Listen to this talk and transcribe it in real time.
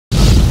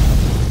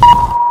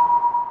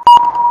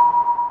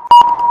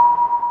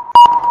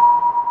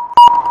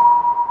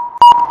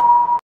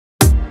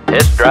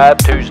Drive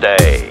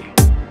Tuesday.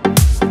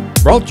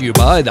 Brought to you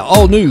by the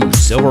all-new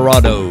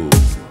Silverado.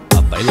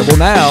 Available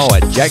now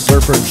at Jack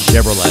Burford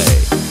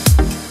Chevrolet.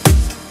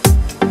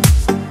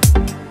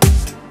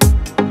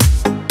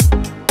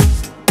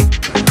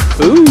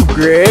 Ooh,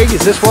 Greg,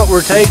 is this what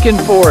we're taking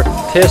for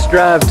Test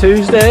Drive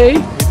Tuesday?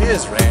 It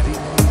is, Randy.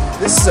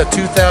 This is a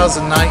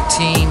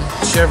 2019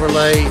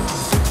 Chevrolet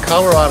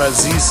Colorado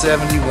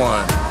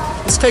Z71.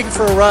 Let's take it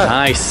for a ride.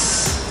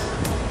 Nice.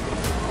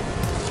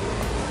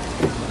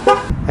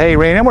 Hey,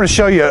 Randy, I'm going to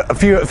show you a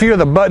few of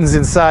the buttons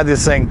inside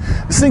this thing.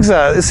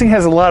 This thing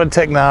has a lot of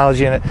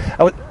technology in it.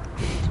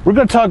 We're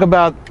going to talk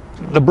about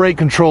the brake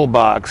control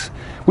box.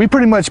 We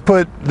pretty much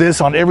put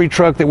this on every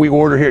truck that we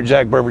order here at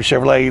Jack Burford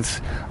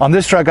Chevrolet. On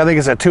this truck, I think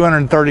it's a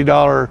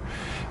 $230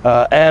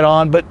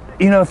 add-on. But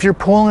you know, if you're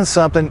pulling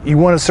something, you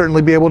want to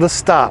certainly be able to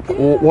stop,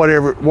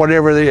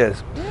 whatever it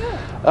is.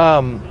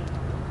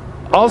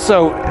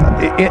 Also,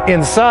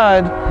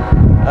 inside,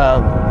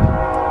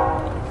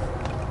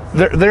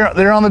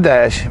 they're on the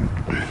dash.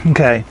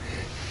 Okay,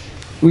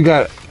 we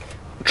got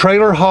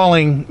trailer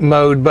hauling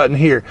mode button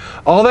here.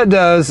 All that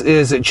does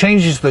is it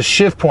changes the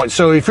shift point.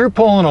 So if you're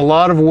pulling a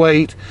lot of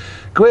weight,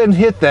 go ahead and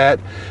hit that.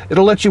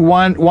 It'll let you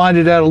wind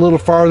it out a little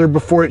farther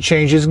before it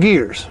changes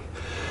gears.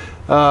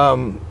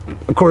 Of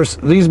course,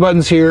 these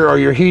buttons here are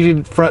your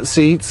heated front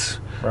seats,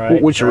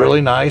 which are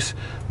really nice.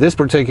 This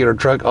particular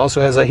truck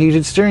also has a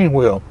heated steering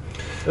wheel.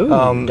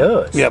 Ooh, it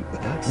does. Yep.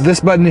 Nice. This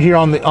button here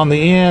on the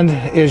end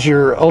is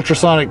your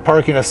ultrasonic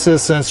parking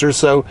assist sensor.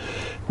 So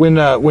when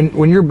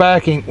you're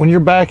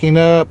backing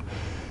up,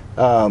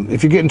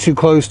 if you're getting too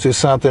close to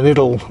something,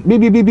 it'll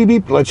beep beep beep beep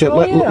beep, let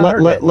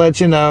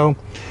you know.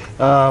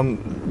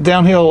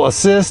 Downhill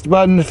assist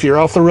button. If you're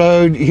off the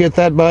road, you hit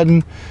that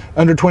button.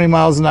 Under 20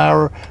 miles an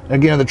hour.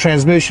 Again, the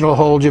transmission will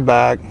hold you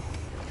back.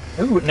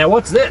 Ooh, now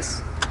what's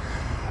this?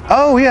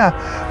 Oh yeah,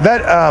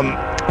 that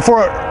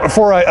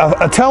for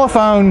a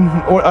telephone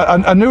or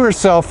a newer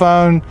cell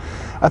phone,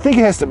 I think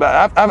it has to.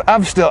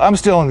 I'm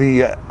still in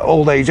the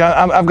old age.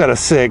 I've got a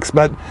 6,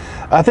 but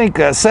I think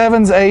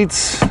 7s,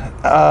 8s,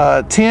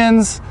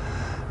 10s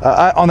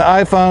on the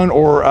iPhone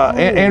or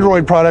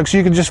Android products,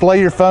 you can just lay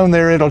your phone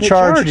there. It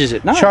charges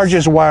it. Nice.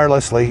 Charges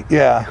wirelessly.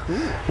 Yeah. Cool.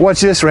 Watch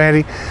this,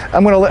 Randy.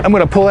 I'm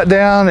gonna pull it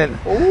down, and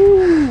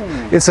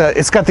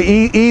it's got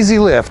the easy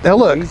lift. Now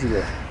look. Easy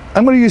lift.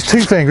 I'm going to use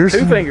 2 fingers.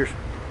 2 fingers.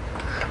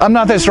 I'm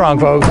not that strong,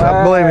 folks.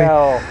 Wow. Believe me.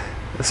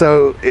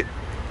 So,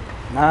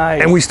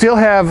 nice. And we still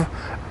have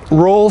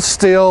roll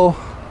still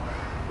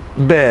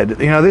bed.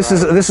 You know, this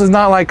is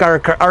not like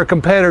our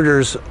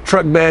competitors'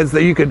 truck beds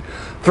that you could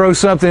throw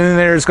something in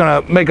there. It's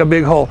going to make a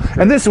big hole.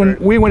 And this one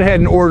we went ahead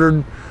and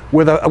ordered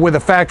with a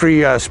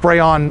factory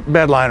spray-on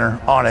bed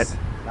liner on it.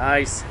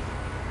 Nice.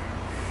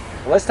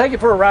 Well, let's take it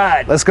for a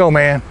ride. Let's go,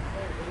 man.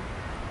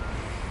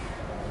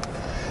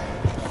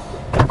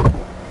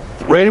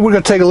 Randy, we're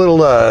going to take a little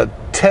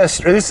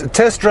test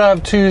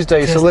drive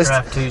Tuesday.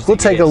 We'll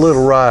take a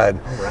little ride.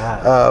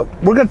 All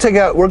right. We're going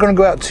to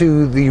go out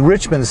to the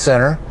Richmond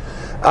Center.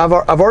 I've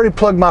already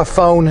plugged my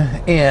phone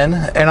in,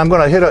 and I'm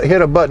going to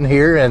hit a button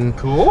here, and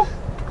cool.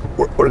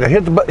 We're going to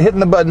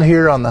hitting the button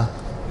here on the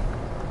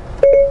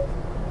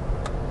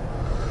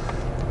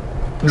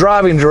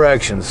driving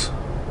directions.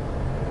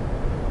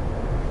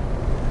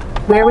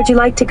 Where would you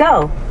like to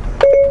go?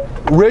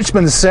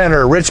 Richmond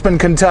Center,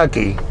 Richmond,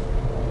 Kentucky.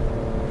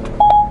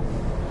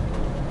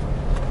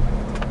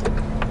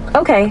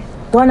 Okay,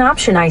 one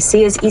option I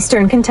see is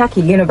Eastern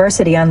Kentucky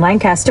University on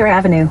Lancaster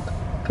Avenue.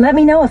 Let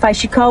me know if I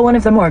should call one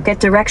of them or get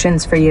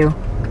directions for you.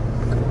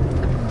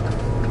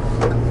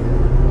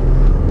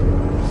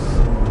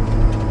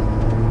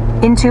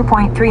 In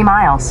 2.3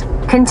 miles,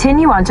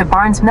 continue on to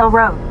Barnes Mill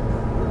Road.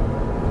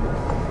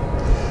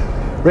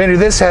 Randy,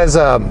 this has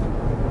I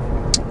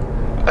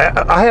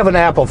have an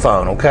Apple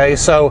phone, okay?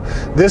 So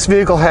this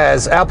vehicle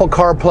has Apple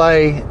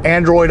CarPlay,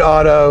 Android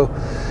Auto.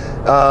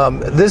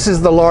 This is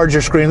the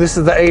larger screen. This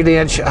is the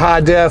 8-inch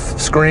high-def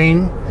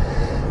screen.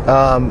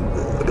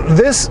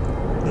 This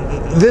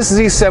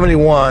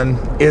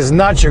Z71 is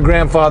not your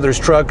grandfather's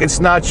truck. It's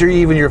not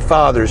even your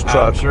father's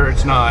truck. I'm sure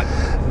it's not.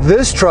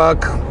 This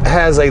truck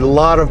has a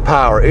lot of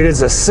power. It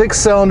is a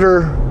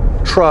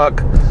 6-cylinder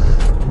truck,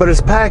 but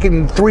it's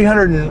packing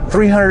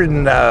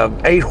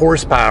 308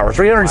 horsepower,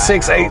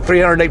 306, wow.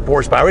 308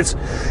 horsepower. It's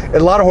a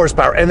lot of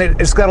horsepower, and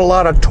it's got a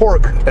lot of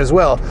torque as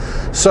well.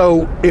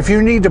 So if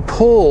you need to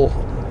pull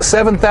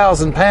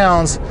 7,000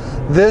 pounds,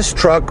 this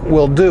truck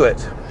will do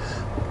it.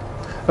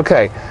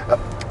 Okay,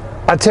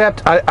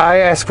 I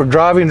asked for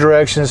driving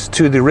directions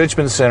to the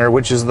Richmond Center,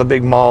 which is the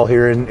big mall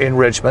here in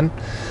Richmond,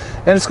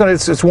 and it's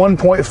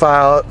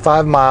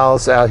 1.5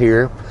 miles out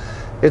here.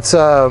 It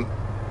says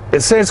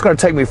it's going to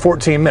take me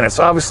 14 minutes.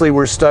 Obviously,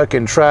 we're stuck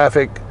in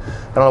traffic.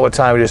 I don't know what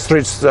time it is.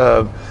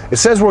 It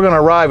says we're going to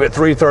arrive at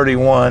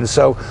 3:31,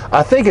 so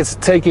I think it's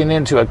taking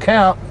into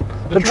account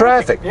the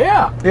traffic.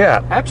 Yeah.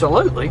 Yeah.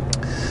 Absolutely.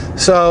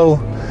 So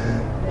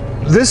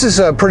this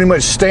is pretty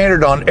much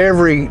standard on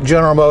every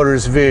General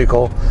Motors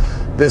vehicle.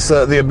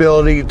 The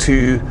ability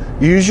to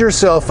use your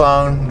cell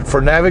phone for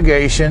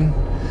navigation,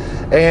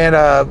 and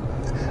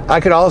I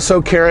could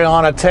also carry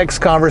on a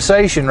text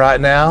conversation right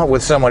now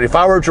with someone. If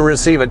I were to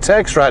receive a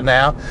text right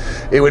now,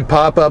 it would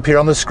pop up here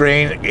on the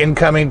screen,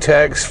 incoming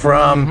text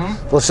from,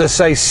 let's just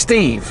say,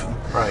 Steve.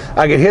 Right.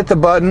 I could hit the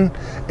button,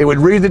 it would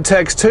read the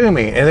text to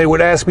me, and it would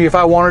ask me if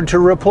I wanted to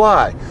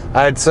reply.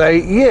 I'd say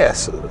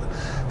yes.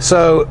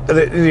 So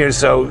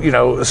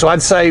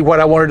I'd say what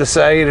I wanted to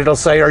say, and it'll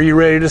say, "Are you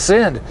ready to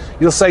send?"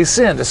 You'll say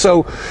send.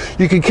 So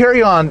you can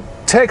carry on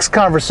text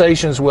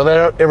conversations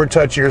without ever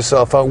touching your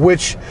cell phone,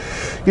 which,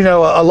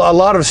 a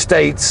lot of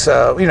states,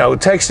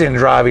 texting and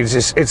driving is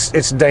just,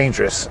 it's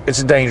dangerous.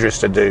 It's dangerous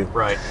to do.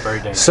 Right, very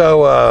dangerous.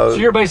 So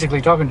you're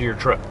basically talking to your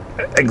truck.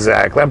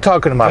 Exactly. I'm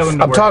talking to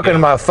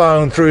my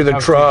phone through the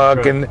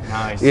truck, and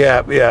nice.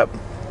 Yeah.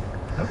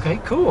 Okay,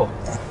 cool.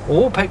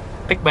 Well, we'll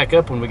pick back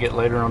up when we get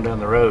later on down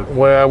the road.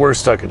 Well, we're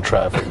stuck in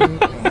traffic.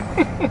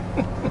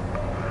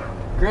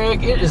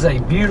 Greg, it is a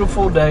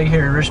beautiful day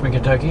here in Richmond,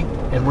 Kentucky,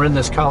 and we're in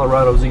this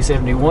Colorado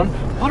Z71.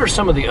 What are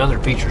some of the other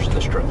features of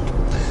this truck?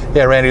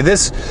 Yeah, Randy, a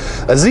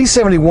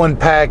Z71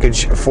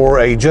 package for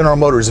a General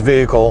Motors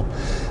vehicle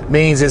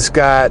means it's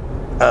got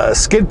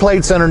skid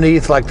plates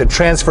underneath, like the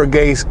transfer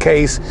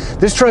case.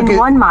 This truck In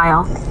 1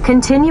 mile,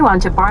 continue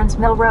onto Barnes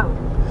Mill Road.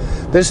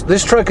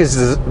 This truck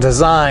is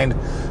designed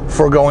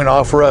for going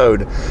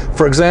off-road.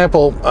 For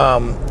example,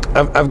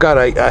 I've got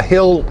a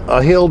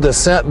hill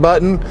descent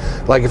button.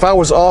 Like if I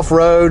was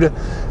off-road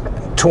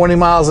 20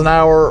 miles an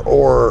hour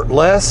or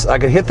less, I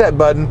could hit that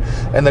button,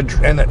 and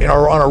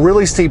on a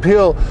really steep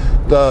hill,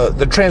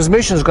 the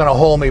transmission is going to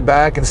hold me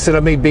back instead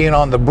of me being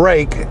on the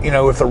brake.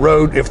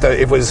 If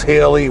it was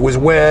hilly, it was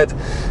wet.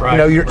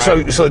 Right,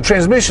 so the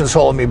transmission's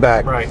holding me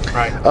back. Right.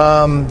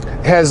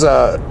 Has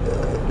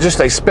just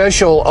a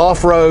special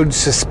off-road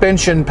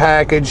suspension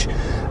package,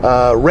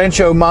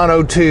 Rancho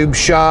monotube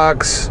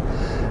shocks,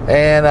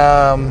 and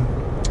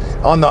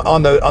on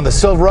the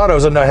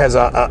Silverados, I know it has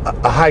a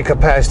high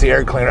capacity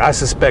air cleaner. I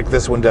suspect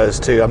this one does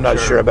too. I'm not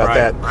sure about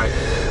that. Right.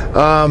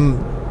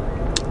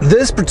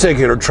 This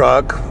particular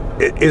truck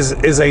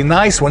is a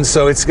nice one,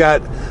 so it's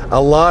got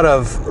a lot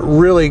of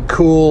really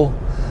cool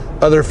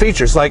other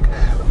features. Like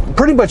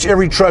pretty much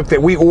every truck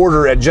that we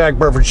order at Jack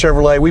Burford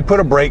Chevrolet, we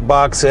put a brake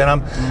box in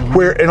them.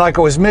 And like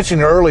I was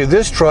mentioning earlier,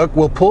 this truck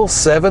will pull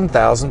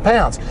 7,000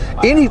 pounds.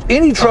 Wow.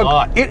 Any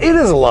truck, it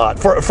is a lot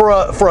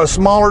for a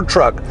smaller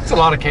truck. It's a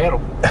lot of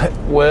cattle.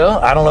 Well,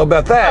 I don't know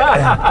about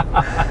that.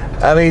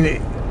 I mean,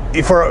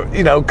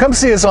 come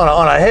see us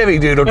on a heavy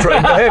duty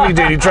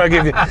truck.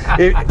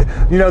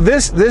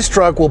 This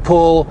truck will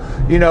pull,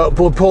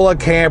 will pull a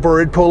camper,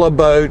 it'd pull a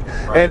boat,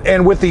 right.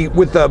 and with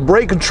the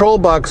brake control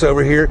box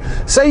over here.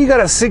 Say you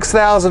got a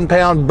 6,000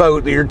 pound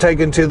boat that you're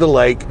taking to the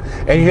lake,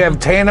 and you have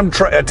tandem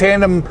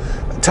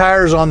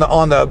tires on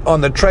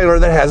the trailer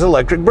that has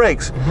electric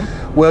brakes.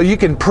 Well, you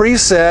can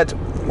preset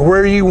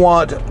where you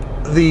want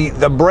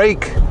the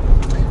brake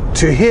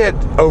to hit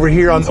over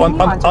here on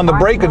the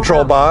brake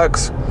control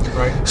box.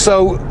 Right.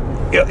 So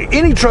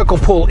any truck will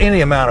pull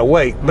any amount of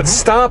weight, but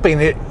stopping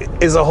it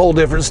is a whole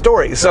different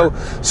story. Sure.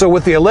 So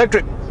with the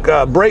electric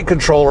brake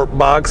controller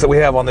box that we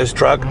have on this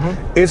truck,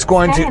 it's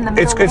going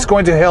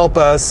to help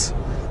us,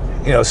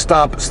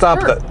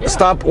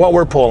 stop what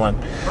we're pulling.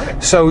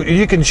 Right. So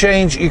you can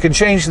change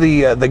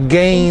the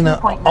gain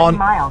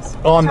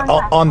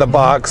on the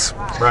box.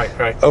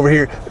 Right. Over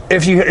here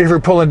if you're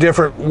pulling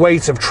different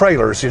weights of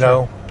trailers,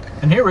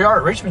 And here we are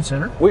at Richmond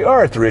Center. We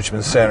are at the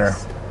Richmond Center.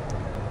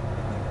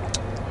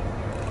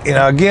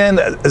 Again,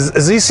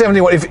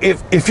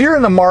 Z71, if you're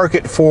in the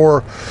market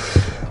for,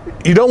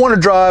 you don't want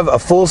to drive a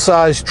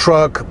full-size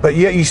truck, but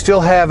yet you still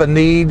have a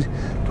need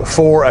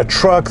for a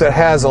truck that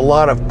has a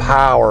lot of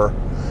power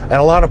and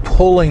a lot of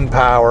pulling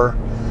power,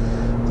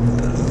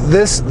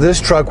 this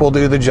truck will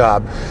do the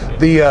job.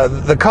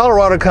 The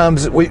Colorado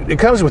comes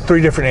with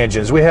 3 different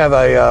engines. We have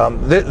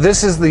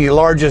this is the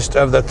largest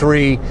of the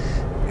 3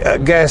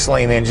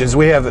 gasoline engines.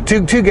 We have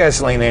two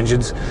gasoline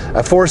engines,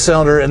 a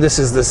 4-cylinder, and this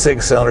is the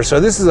 6-cylinder. So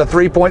this is a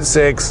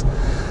 3.6.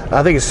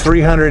 I think it's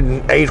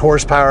 308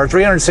 horsepower,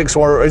 306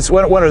 horsepower. It's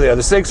one or the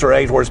other, 6 or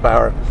 8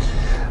 horsepower.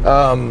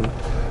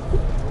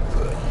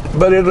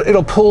 But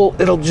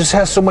it'll just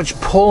have so much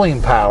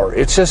pulling power.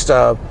 It's just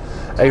a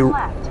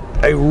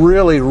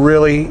really,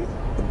 really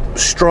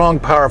strong,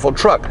 powerful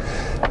truck.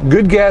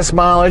 Good gas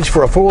mileage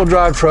for a 4-wheel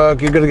drive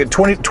truck. You're going to get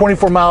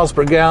 24 miles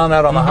per gallon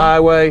out on the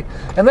highway,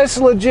 and that's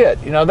legit.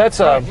 That's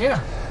a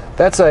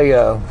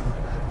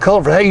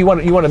colorful. Hey, you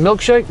want a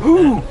milkshake?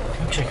 Ooh,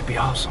 milkshake would be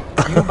awesome.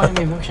 You gonna buy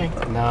me a milkshake?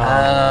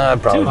 No,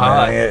 probably too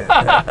hot.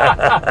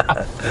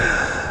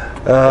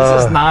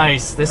 This is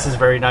nice. This is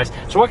very nice.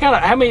 So, what kind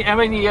of how many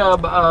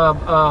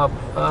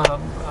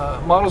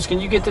models can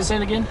you get this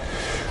in again?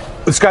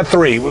 It's got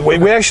 3.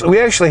 We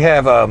actually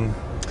have.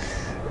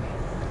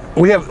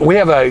 We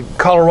have a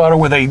Colorado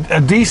with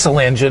a diesel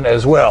engine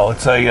as well.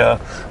 It's a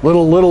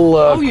little.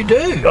 Oh, you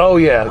do? Oh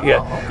yeah. Okay.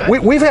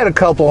 We've had a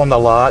couple on the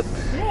lot.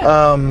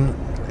 Yeah.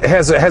 It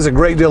has a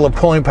great deal of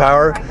pulling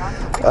power.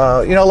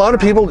 You know, a lot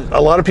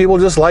of people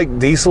just like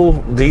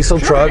diesel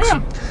trucks.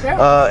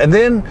 And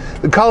then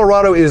the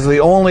Colorado is the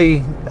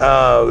only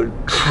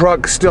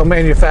truck still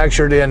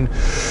manufactured in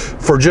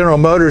for General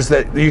Motors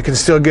that you can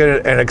still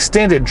get an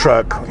extended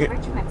truck.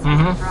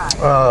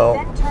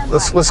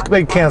 Let's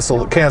maybe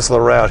cancel the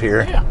route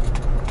here. Yeah.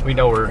 We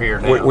know we're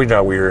here now. We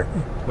know we're.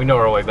 We know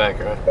our way back,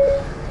 right?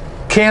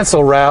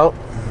 Cancel route.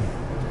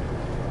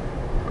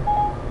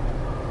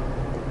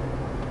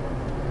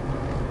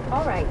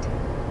 All right.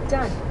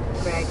 Done,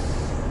 Greg.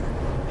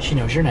 She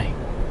knows your name.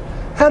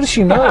 How does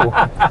she know?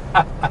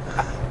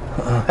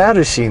 How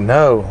does she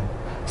know?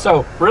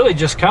 So really,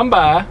 just come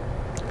by,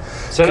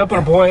 set up an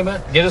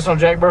appointment, get us on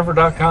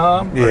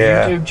jackburford.com, our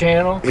YouTube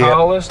channel,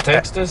 call us,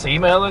 text us,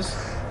 email us,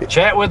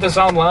 chat with us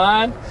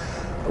online.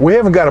 We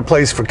haven't got a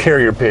place for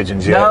carrier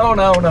pigeons yet.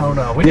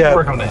 No. We need to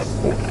work on that.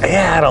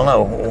 Yeah, I don't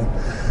know.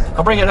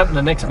 I'll bring it up in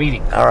the next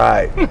meeting. All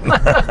right.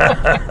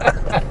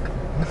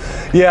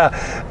 Yeah,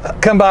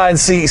 come by and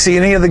see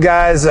any of the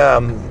guys.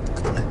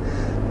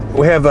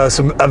 We have a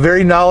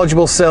very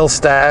knowledgeable sales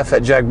staff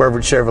at Jack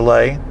Burford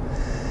Chevrolet,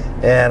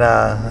 and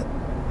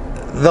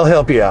they'll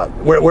help you out.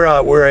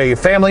 We're a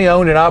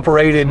family-owned and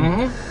operated.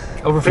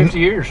 Over 50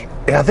 years.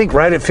 I think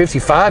right at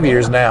 55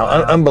 years now.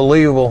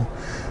 Unbelievable.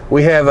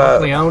 We have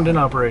locally owned and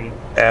operated.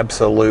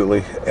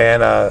 Absolutely,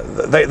 and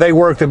they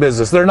work the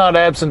business. They're not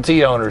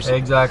absentee owners.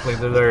 Exactly,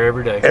 they're there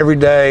every day. Every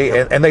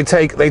day, and they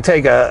take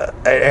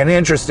an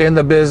interest in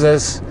the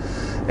business,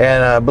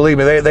 and believe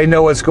me, they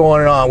know what's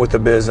going on with the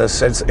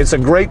business. It's a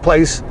great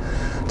place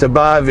to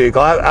buy a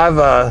vehicle.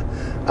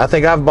 I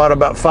think I've bought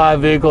about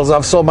 5 vehicles.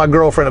 I've sold my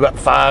girlfriend about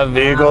 5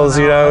 vehicles.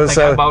 You know, I think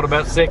I bought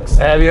about 6.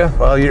 Have you?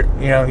 Well,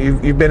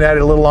 you've been at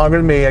it a little longer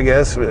than me, I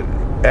guess,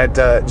 at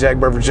Jack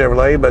Burford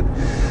Chevrolet, but.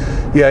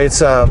 Yeah,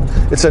 it's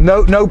a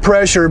no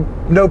pressure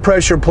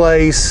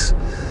place.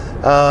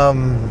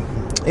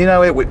 You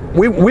know,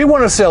 we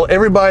want to sell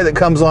everybody that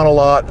comes on a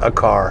lot a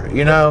car.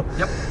 You know,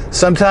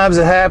 sometimes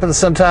it happens,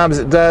 sometimes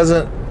it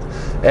doesn't,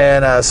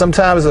 and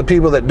sometimes the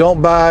people that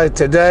don't buy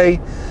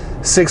today,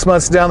 6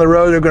 months down the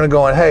road, they're going to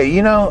go, hey,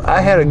 you know, I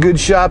had a good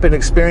shopping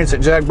experience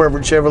at Jack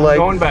Burford Chevrolet.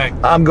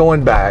 I'm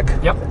going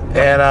back. Yep.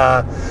 And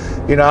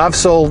you know, I've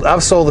sold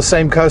the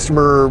same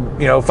customer,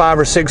 you know, 5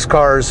 or 6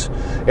 cars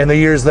in the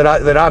years that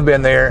I've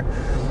been there.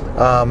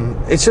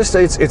 It's just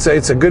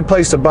it's a good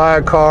place to buy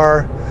a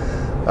car.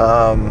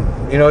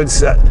 You know,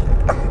 it's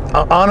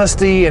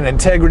honesty and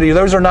integrity.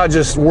 Those are not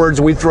just words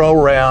we throw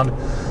around,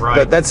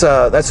 but that's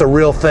a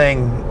real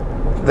thing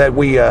that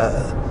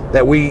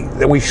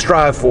we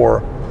strive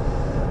for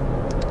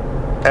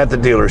at the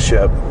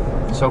dealership.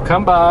 So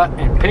come by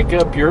and pick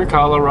up your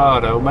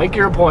Colorado. Make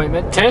your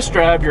appointment. Test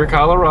drive your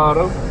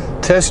Colorado.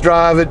 Test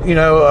drive it, you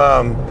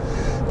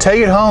know, take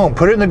it home,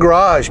 put it in the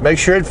garage, make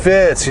sure it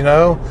fits, you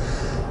know.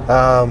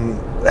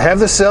 Have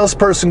the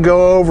salesperson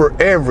go over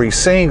every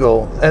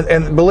single,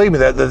 and believe me,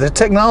 that the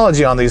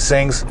technology on these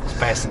things, it's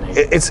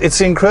fascinating.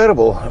 It's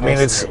incredible. I mean,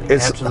 it's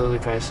absolutely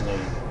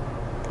fascinating.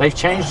 They've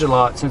changed a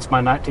lot since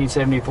my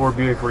 1974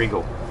 Buick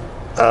Regal.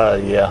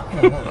 Yeah.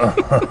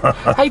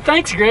 Hey,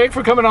 thanks, Greg,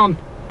 for coming on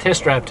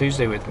Test Drive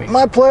Tuesday with me.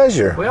 My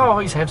pleasure. We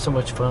always have so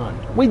much fun.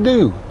 We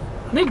do.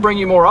 I need to bring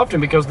you more often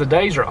because the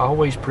days are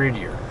always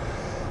prettier.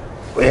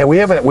 Yeah, we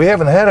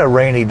haven't had a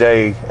rainy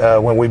day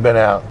when we've been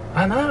out.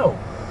 I know.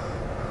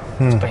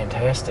 It's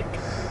fantastic.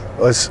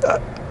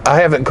 I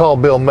haven't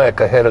called Bill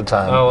Meck ahead of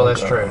time. Oh, well, that's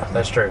true.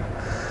 That's true.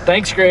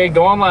 Thanks, Greg.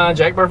 Go online,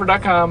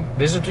 jackburford.com.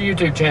 Visit the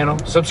YouTube channel.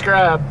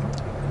 Subscribe.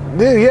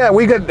 Yeah,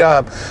 we got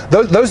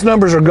those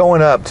numbers are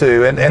going up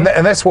too, and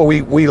that's what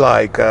we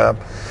like.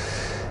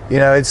 You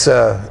know, it's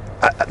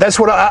that's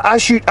what I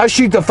shoot. I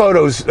shoot the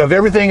photos of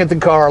everything at the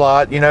car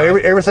lot. You know,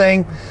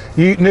 everything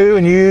new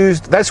and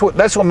used. That's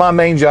what my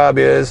main job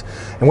is.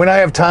 And when I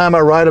have time, I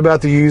write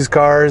about the used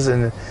cars,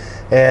 and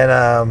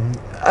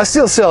I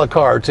still sell a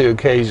car or two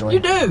occasionally.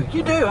 You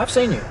do. I've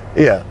seen you.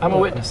 Yeah, I'm a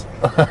witness.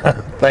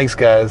 Thanks,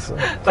 guys.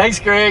 Thanks,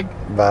 Greg.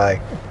 Bye.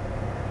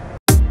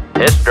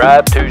 Test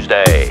Drive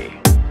Tuesday.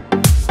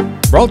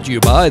 Brought to you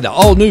by the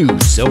all-new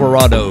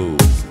Silverado.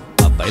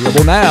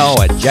 Available now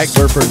at Jack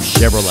Burford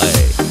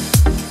Chevrolet.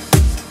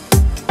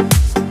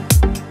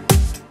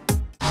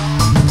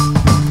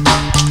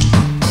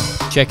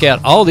 Check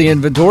out all the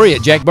inventory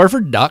at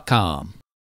jackburford.com.